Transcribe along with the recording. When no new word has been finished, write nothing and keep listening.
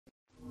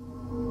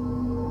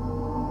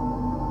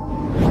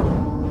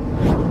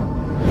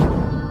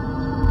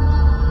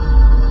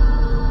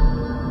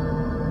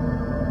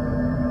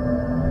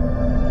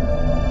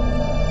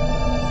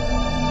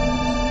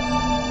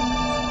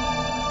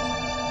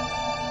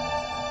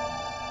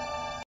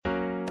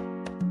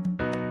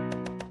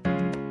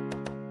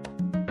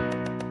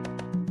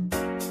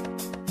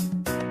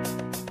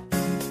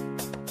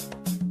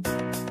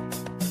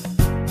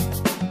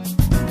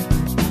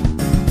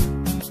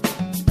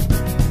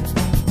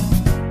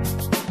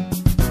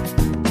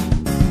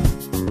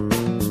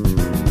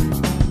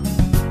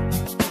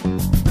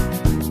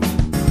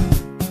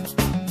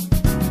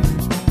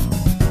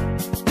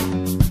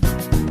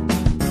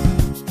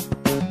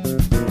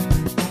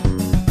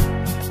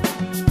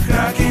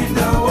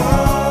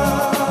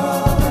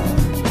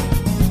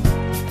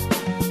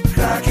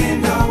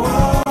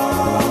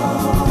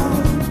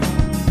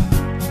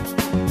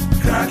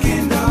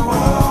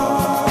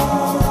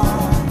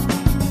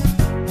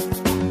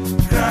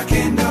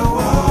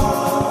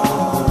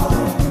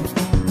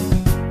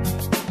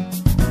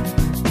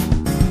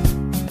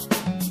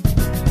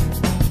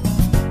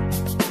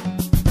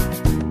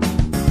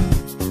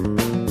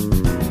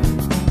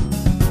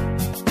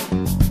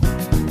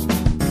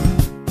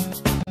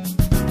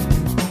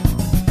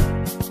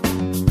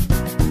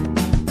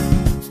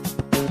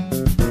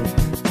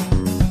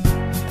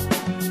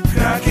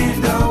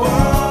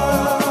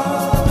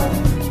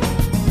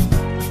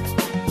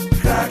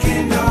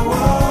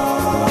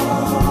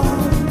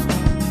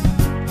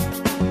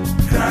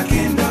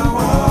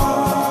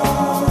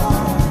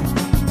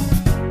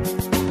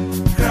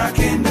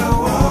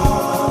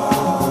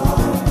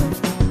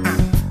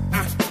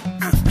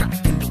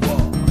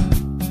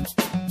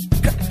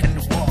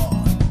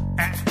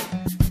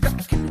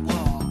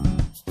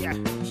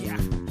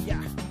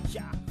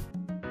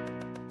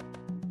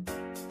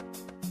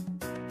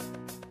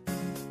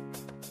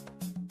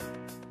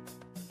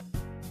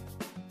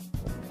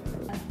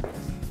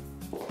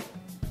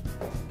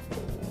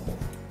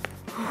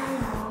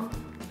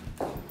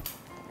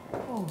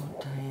Oh,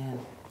 Diane.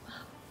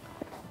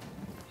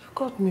 You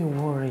got me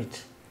worried.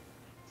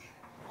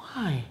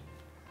 Why?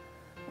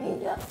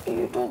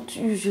 You don't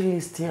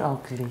usually stay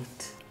out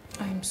late.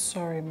 I'm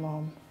sorry,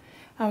 Mom.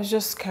 I was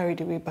just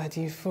carried away by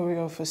the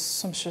euphoria of a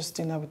sumptuous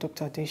dinner with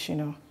Dr.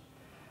 Adeshina.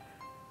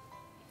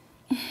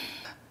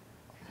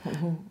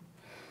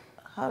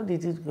 How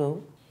did it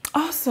go?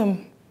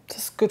 Awesome.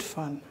 Just good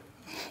fun.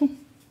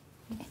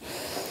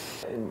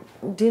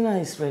 Dinner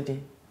is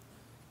ready.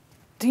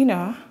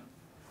 Dinner?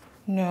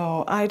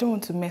 No, I don't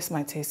want to mess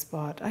my taste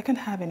bud. I can't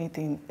have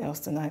anything else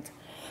tonight.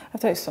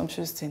 After a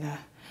sumptuous dinner,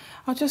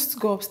 I'll just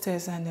go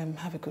upstairs and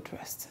have a good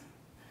rest.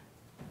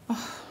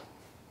 Oh.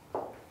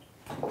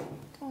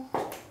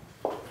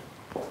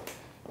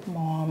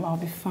 Mom, I'll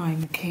be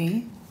fine,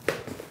 okay?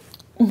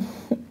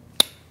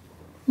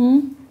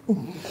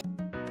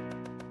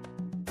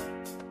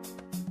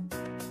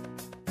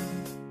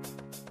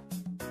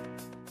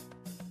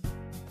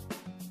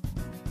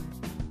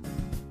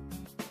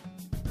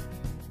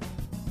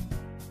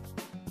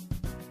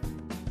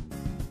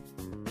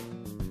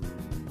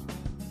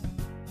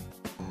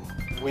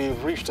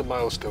 We've reached a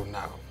milestone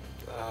now.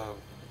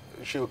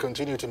 She'll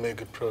continue to make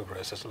good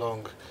progress as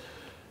long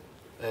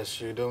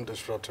as you don't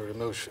disrupt her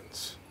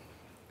emotions.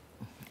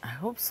 I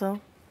hope so.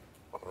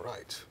 All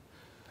right.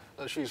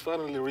 She's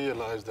finally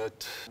realized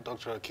that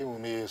Dr.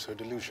 Akimumi is her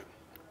delusion.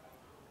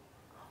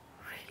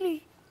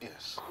 Really?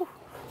 Yes. Oh,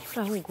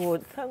 thank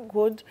God, thank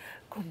God.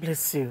 God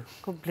bless you.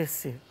 God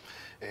bless you.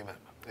 Amen.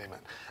 Amen.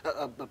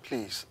 But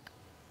please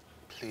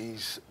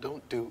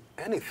don't do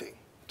anything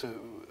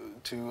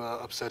to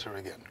upset her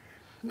again.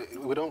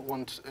 We don't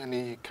want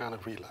any kind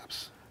of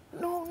relapse.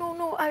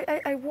 No,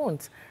 I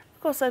won't.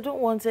 Because I don't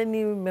want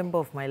any member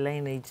of my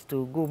lineage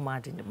to go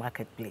mad in the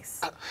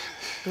marketplace.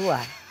 Do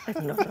I?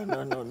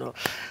 No.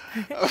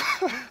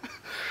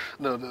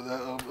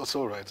 No, it's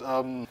all right.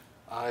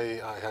 I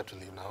have to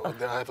leave now. I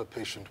have a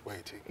patient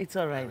waiting. It's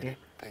all right, dear.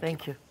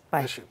 Thank you.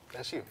 Bye. Bless you.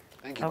 Bless you.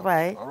 Thank you.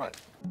 Bye-bye. All right.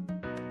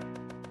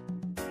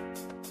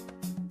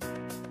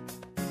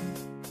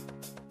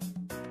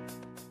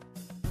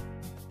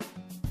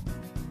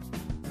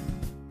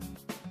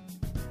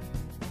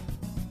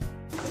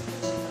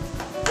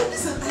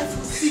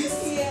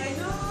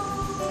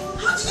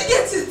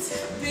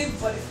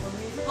 Body for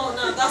me. Oh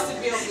no, that's the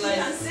way of life.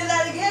 And say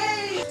that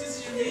again.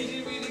 This is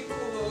really, really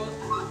cool.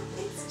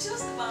 It's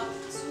just about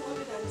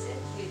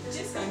 210K.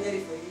 Just can get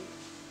it for you.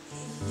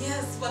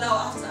 Yes, but I'll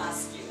have to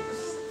ask you.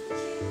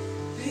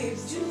 Babe,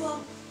 do you know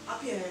I'm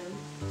happy I am?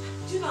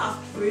 Do you know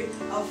I've prayed,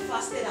 I've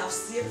fasted, I've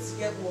saved to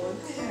get one?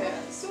 Yeah,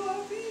 I'm so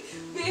happy.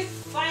 Babe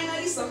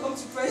finally succumbed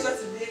to pressure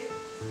today.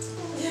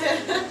 Yeah.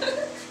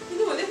 You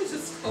know what, let me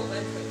just call my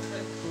friend.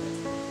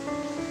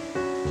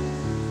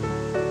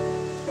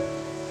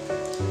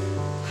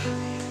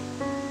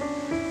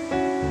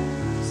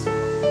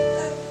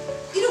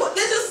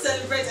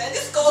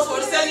 This calls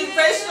for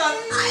celebration.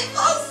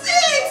 iPhone 6!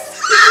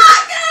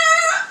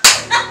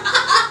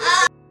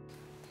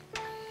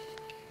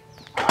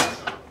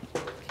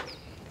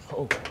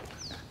 Oh.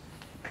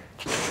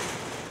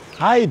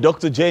 Hi,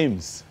 Dr.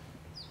 James.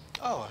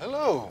 Oh,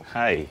 hello.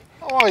 Hi.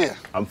 How are you?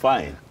 I'm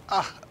fine.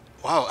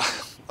 Wow.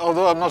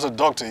 Although I'm not a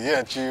doctor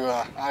yet,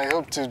 I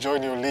hope to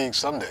join your league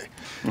someday.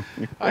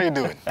 How are you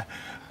doing?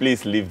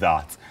 Please leave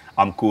that.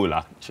 I'm cool,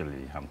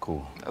 actually. I'm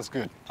cool. That's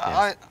good.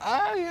 Yes.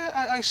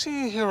 I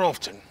see you here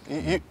often.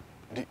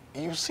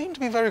 You seem to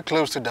be very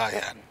close to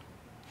Diane.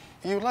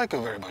 You like her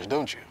very much,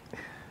 don't you?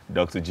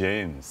 Dr.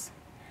 James,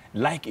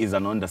 like is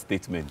an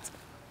understatement.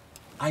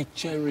 I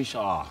cherish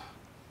her.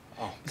 Oh,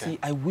 okay. See,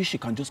 I wish she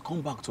can just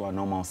come back to her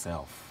normal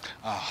self.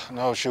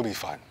 No, she'll be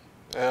fine.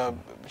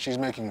 She's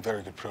making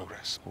very good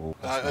progress. Oh,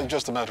 nice.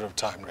 Just a matter of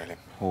time, really.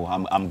 Oh,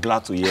 I'm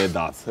glad to hear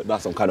that.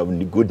 That's some kind of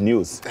good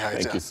news. Yeah,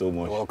 Thank you so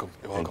much. You're welcome.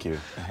 You're welcome. Thank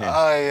you.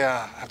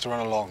 I have to run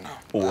along now.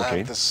 Oh, okay. I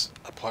have this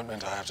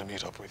appointment I have to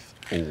meet up with.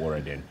 Oh, all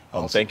right then.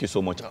 Thank you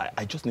so much.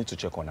 I just need to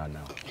check on her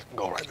now.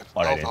 All right then.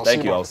 All right then.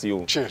 Thank you. I'll see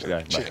you. Cheers.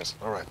 Yeah, cheers.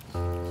 All right.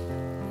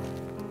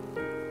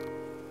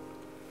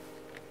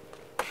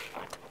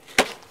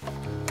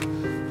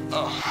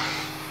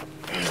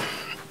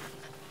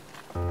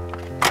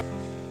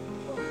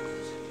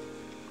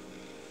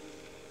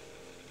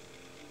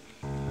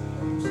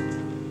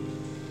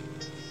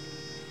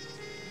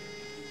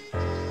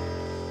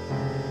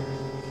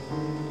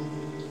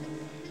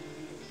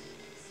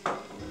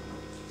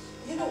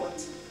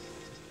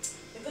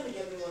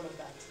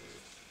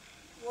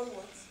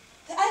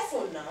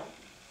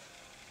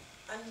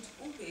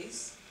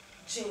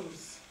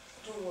 James,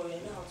 don't worry,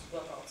 I know how to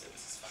go about it.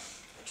 It's fine.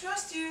 I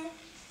trust you.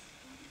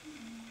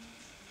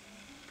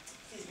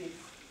 Please, babe,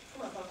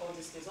 come and pack all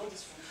these things, all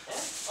this food.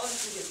 All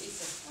this food you're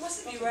eating.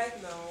 Must it be right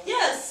now?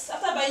 Yes.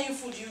 After buying you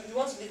food, you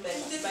want to leave my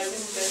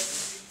room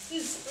first.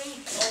 Please, bring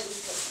all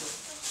this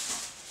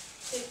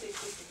stuff. Take.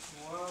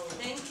 Wow.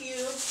 Thank you.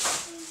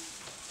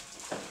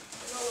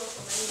 You're not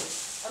welcome anyway.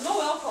 I'm not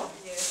welcome.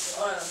 Yes.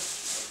 All right.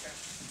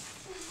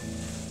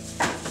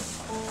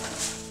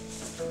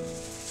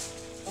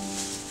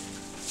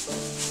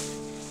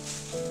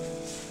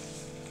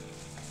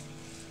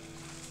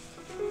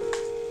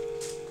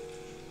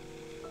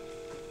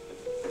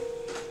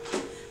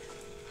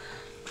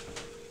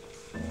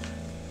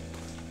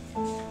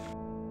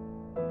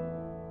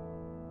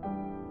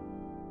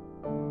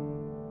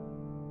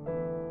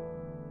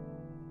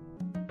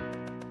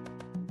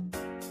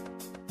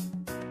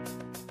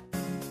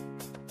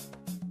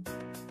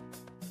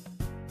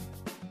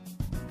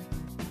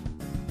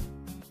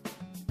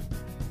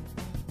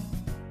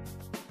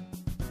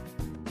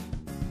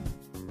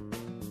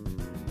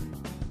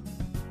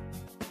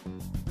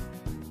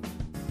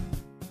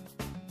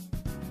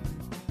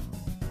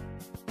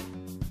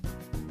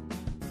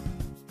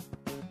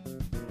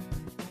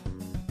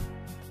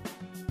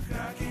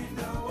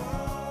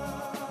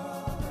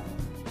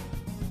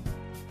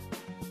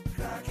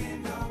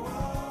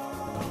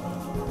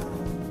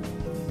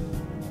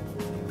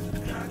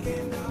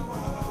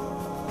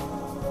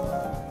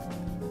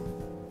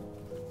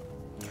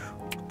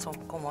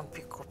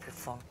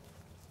 phone.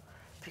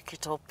 Pick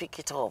it up, pick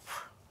it up.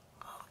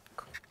 Oh,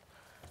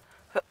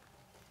 God.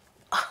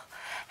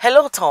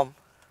 Hello, Tom.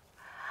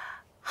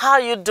 How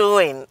are you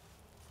doing?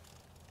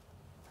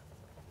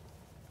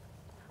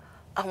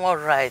 I'm all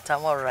right,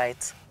 I'm all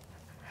right.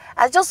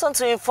 I just want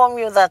to inform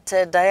you that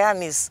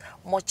Diane is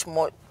much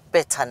more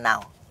better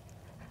now.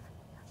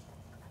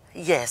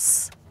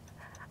 Yes.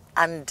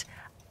 And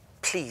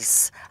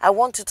please, I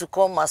want you to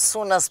come as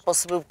soon as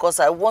possible because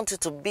I want you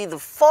to be the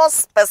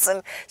first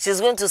person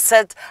she's going to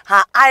set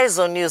her eyes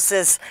on you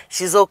since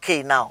she's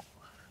okay now.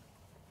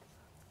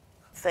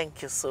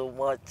 Thank you so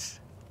much.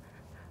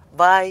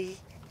 Bye.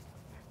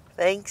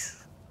 Thanks.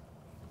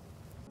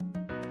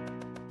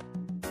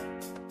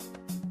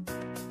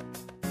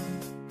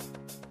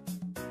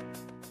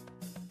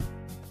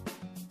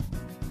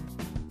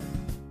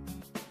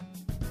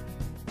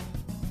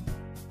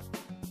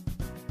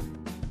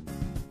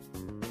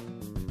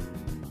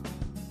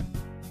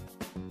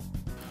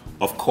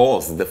 Of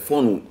course, the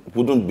phone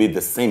wouldn't be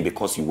the same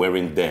because you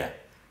weren't there.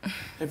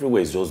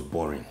 Everywhere is just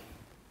boring.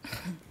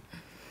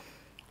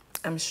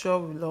 I'm sure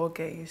we'll all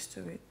get used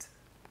to it.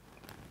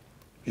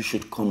 You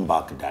should come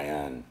back,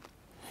 Diane.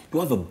 You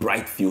have a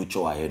bright future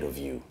ahead of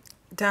you.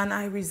 Dan,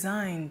 I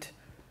resigned.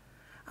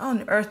 How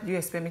on earth do you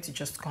expect me to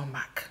just come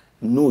back?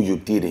 No, you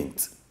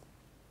didn't.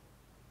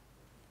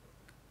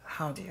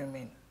 How do you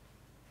mean?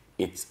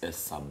 It's a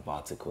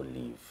sabbatical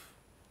leave.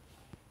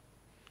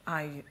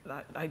 I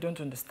don't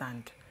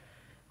understand.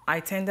 I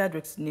tendered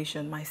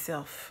resignation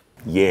myself.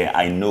 Yeah,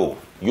 I know.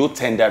 You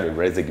tendered a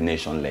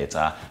resignation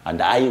letter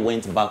and I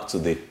went back to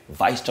the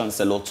Vice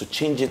Chancellor to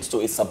change it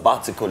to a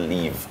sabbatical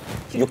leave.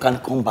 You can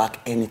come back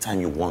anytime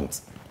you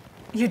want.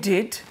 You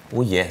did?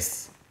 Oh,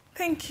 yes.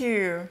 Thank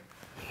you.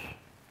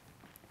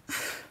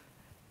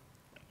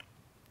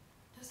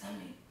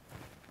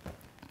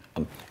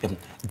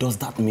 Does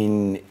that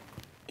mean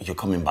you're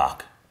coming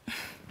back?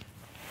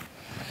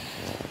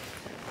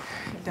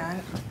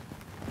 Dan,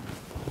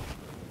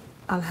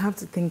 I'll have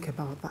to think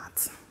about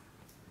that.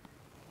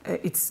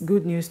 It's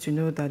good news to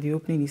know that the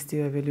opening is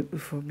still available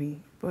for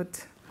me,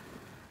 but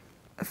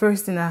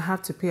first thing I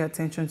have to pay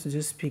attention to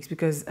those pigs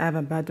because I've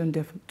abandoned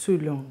them for too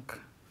long.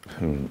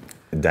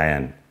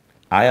 Diane,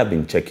 I have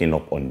been checking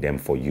up on them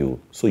for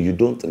you, so you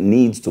don't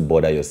need to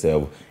bother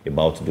yourself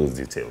about those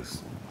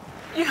details.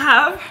 You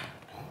have?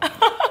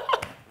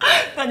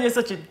 Dan, you're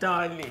such a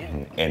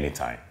darling.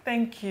 Anytime.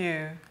 Thank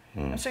you.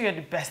 I'm sure you're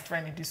the best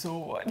friend in this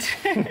whole world.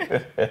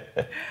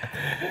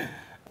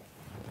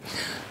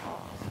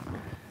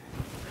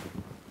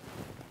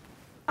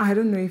 I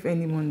don't know if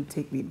anyone will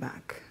take me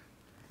back,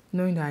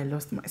 knowing that I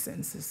lost my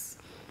senses.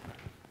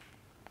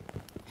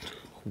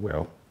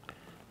 Well,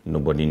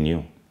 nobody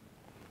knew.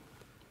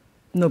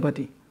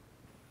 Nobody.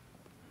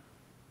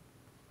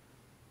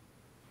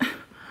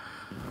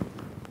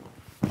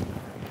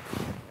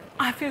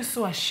 I feel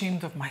so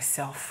ashamed of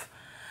myself,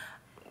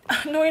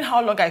 knowing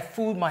how long I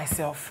fooled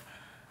myself.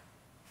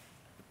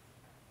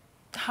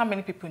 How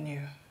many people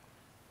knew?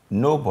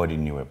 Nobody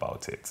knew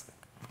about it.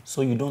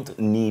 So you don't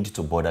need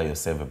to bother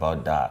yourself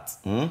about that.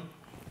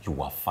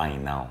 You are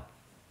fine now.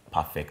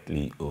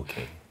 Perfectly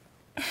okay.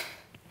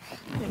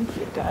 Thank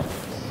you, Dad.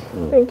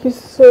 Thank you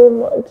so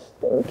much.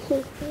 Thank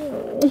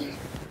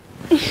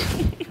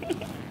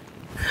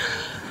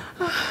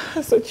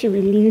you. Such a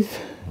relief.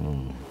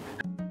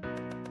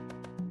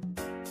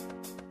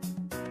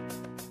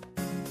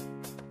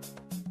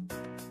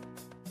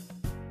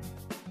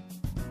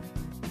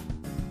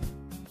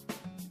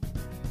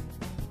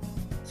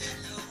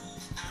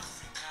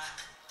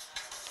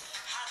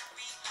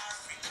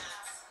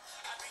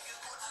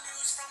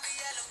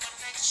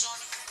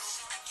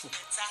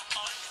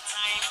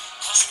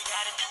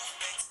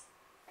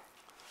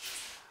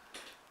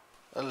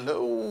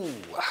 Hello.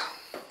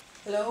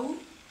 Hello?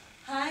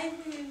 Hi,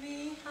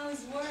 baby.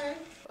 How's work?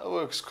 That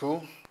works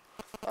cool.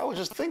 I was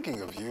just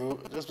thinking of you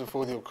just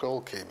before your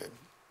call came in.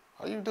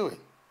 How are you doing?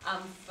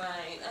 I'm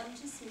fine. I'm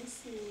just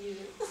missing you.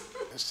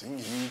 Missing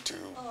you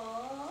too.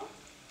 Aww.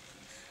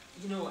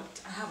 You know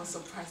what? I have a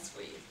surprise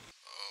for you.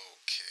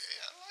 Okay,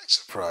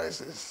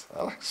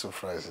 I like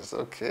surprises.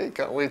 Okay,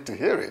 can't wait to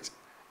hear it.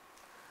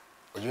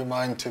 Would you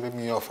mind tipping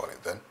me off on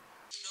it then? No.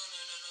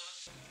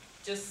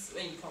 Just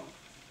when you come.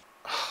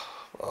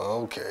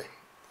 Okay.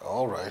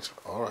 All right.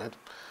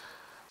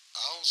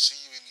 I'll see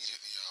you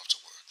immediately after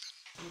work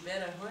You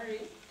better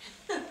hurry.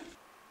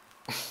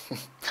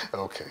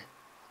 Okay.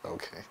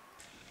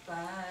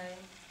 Bye.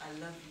 I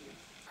love you.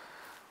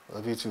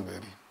 Love you too,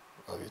 baby.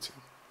 Love you too.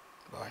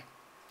 Bye.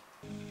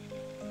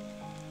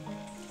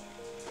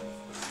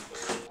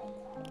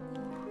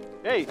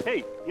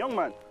 Hey, young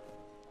man.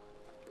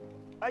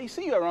 I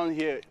see you around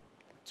here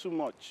too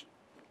much.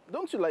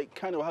 Don't you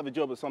kind of have a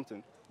job or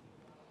something?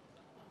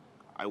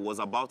 I was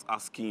about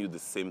asking you the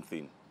same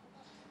thing.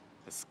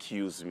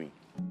 Excuse me.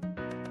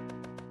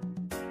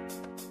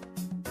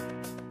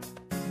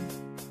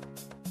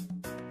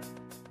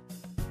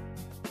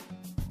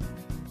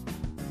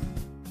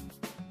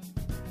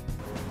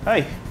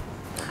 Hi.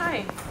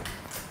 Hi.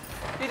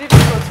 You didn't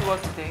go to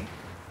work today?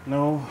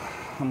 No,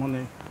 I'm on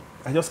a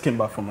I just came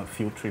back from a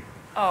field trip.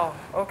 Oh,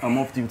 okay. I'm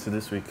off duty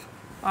this week.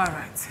 All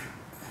right.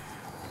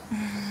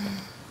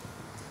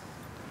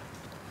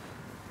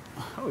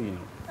 How are you?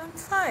 I'm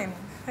fine.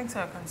 Thanks for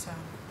your concern.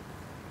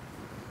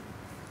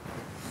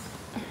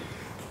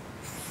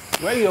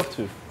 Where are you off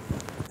to?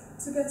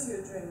 To get you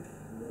a drink.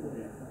 No,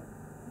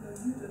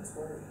 you don't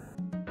worry.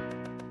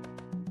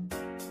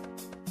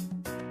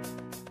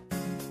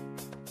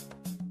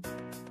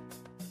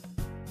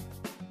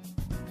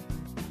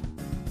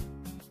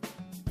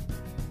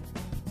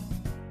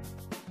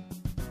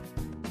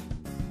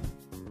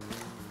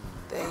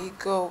 There you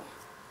go.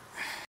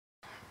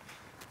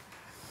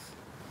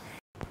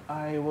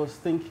 I was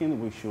thinking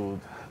we should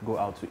go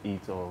out to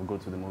eat or go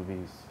to the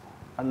movies.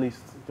 At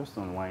least just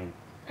unwind.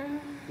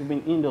 We've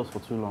been indoors for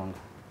too long.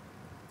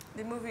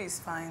 The movie is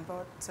fine,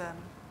 but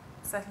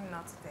certainly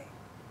not today.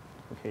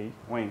 Okay,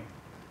 when?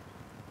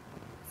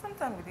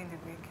 Sometime within the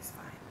week is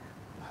fine.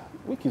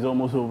 Week is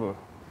almost over.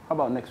 How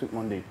about next week,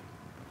 Monday?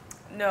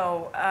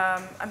 No,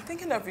 I'm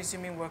thinking of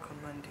resuming work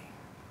on Monday.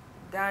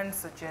 Dan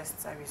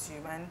suggests I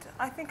resume, and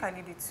I think I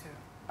need it too.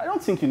 I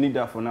don't think you need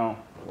that for now.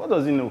 What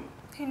does he know?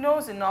 He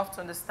knows enough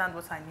to understand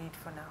what I need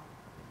for now.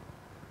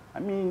 I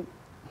mean,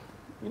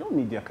 you don't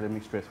need the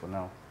academic stress for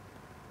now.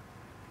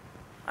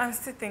 I'm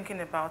still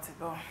thinking about it,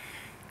 but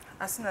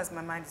as soon as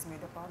my mind is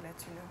made up, I'll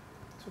let you know.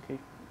 It's okay.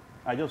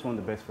 I just want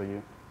the best for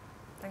you.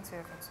 Thanks for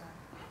your concern.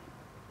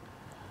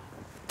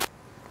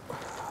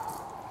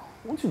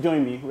 Won't you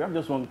join me? We have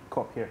just one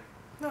cup here.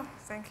 No,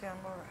 thank you.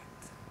 I'm all right.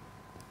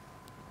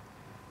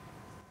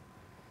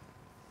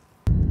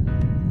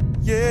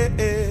 Yeah,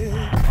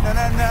 na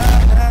na na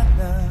na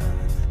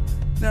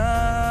na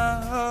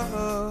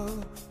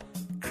no.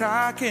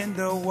 Crack in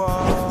the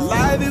wall.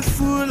 Life is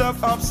full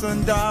of ups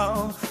and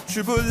downs,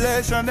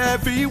 tribulation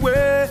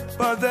everywhere,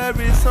 but there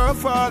is a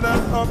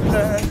Father up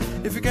there.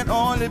 If you can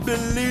only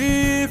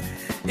believe,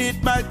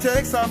 it might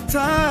take some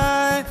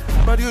time,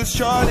 but you'll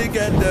surely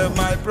get there,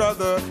 my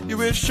brother. You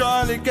will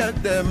surely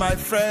get there, my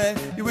friend.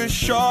 You will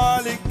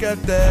surely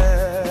get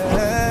there.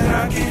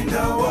 Crack in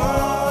the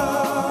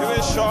wall. You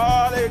will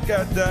surely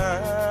get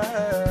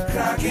there.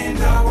 Crack in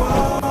the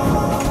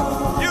wall.